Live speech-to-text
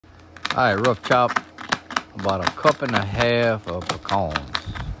All right, rough chop about 1.5 cups of pecans.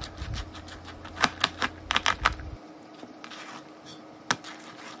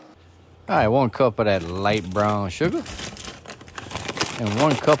 All right, 1 cup of that light brown sugar. And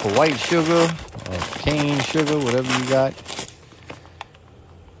 1 cup of white sugar or cane sugar, whatever you got.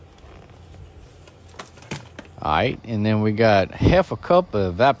 All right, and then we got 1/2 cup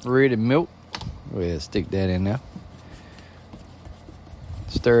of evaporated milk. Go ahead and stick that in there.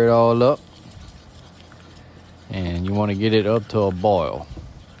 Stir it all up. And you want to get it up to a boil.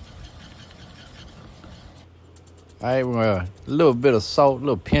 All right, we're gonna a little bit of salt, a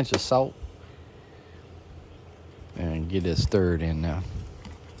little pinch of salt. And get it stirred in now.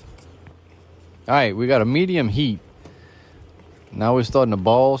 All right, we got a medium heat. Now we're starting to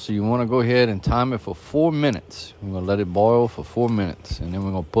boil, so you want to go ahead and time it for 4 minutes. We're going to let it boil for 4 minutes, and then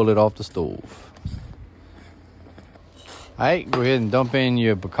we're going to pull it off the stove. All right, go ahead and dump in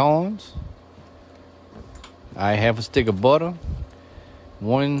your pecans. I have a stick of butter.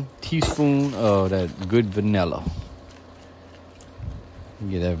 1 teaspoon of that good vanilla. You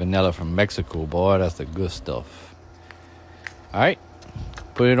get that vanilla from Mexico, boy, that's the good stuff. All right,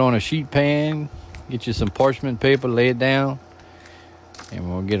 put it on a sheet pan. Get you some parchment paper, lay it down. And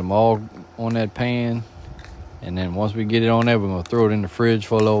we'll get them all on that pan. And then once we get it on there, we're going to throw it in the fridge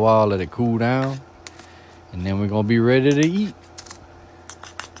for a little while, let it cool down. And then we're going to be ready to eat.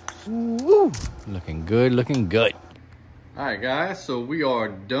 Woo! Looking good, looking good. All right, guys, so we are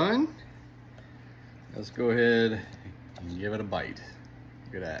done. Let's go ahead and give it a bite.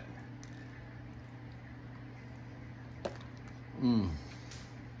 Look at that.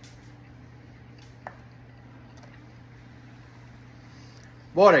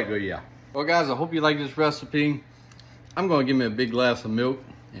 Boy, that good, yeah. Well, guys, I hope you like this recipe. I'm going to give me a big glass of milk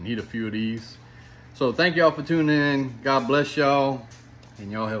and eat a few of these. So thank y'all for tuning in. God bless y'all.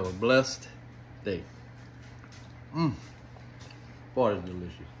 And y'all have a blessed day. Boy, that's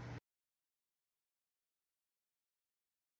delicious.